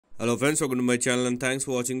Hello friends, welcome to my channel and thanks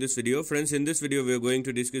for watching this video. Friends, in this video we are going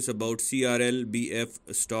to discuss about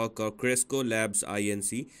Crlbf stock or Cresco Labs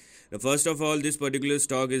Inc. Now, first of all, this particular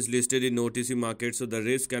stock is listed in OTC market, so the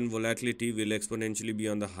risk and volatility will exponentially be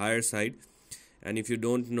on the higher side. And if you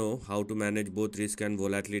don't know how to manage both risk and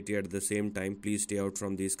volatility at the same time, please stay out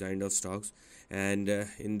from these kind of stocks. And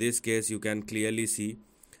in this case, you can clearly see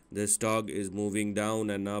the stock is moving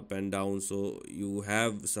down and up and down, so you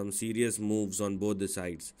have some serious moves on both the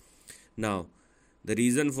sides. Now, the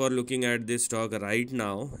reason for looking at this stock right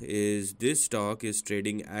now is this stock is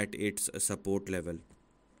trading at its support level.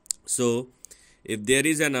 So, if there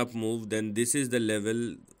is an up move, then this is the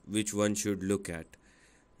level which one should look at.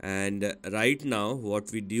 And right now,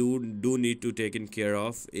 what we do need to take in care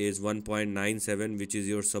of is 1.97, which is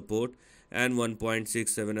your support, and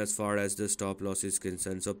 1.67 as far as the stop loss is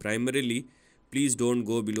concerned. So, primarily, please don't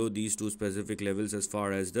go below these two specific levels as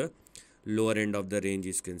far as the lower end of the range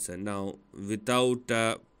is concerned. Now, without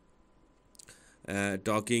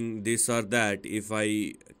talking this or that, if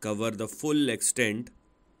I cover the full extent,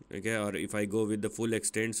 okay, or if I go with the full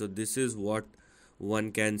extent, so this is what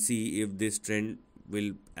one can see if this trend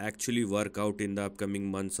will actually work out in the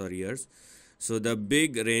upcoming months or years. So the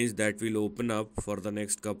big range that will open up for the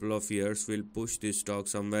next couple of years will push this stock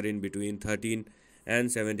somewhere in between $13 and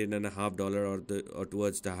 $17.5 or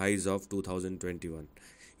towards the highs of 2021.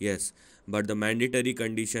 Yes, but the mandatory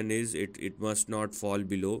condition is it must not fall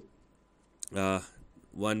below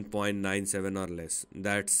 1.97 or less.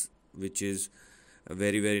 That's which is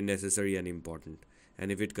very necessary and important.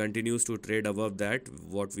 And if it continues to trade above that,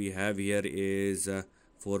 what we have here is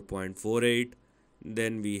 4.48,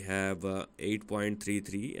 then we have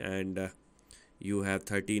 8.33, and you have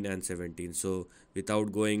 13 and 17. So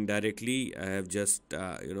without going directly, I have just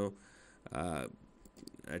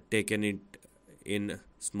taken it in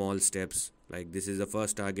small steps. Like this is the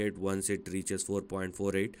first target. Once it reaches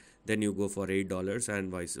 4.48, then you go for $8, and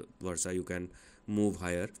vice versa, you can move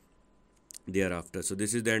higher thereafter. So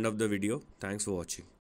this is the end of the video. Thanks for watching.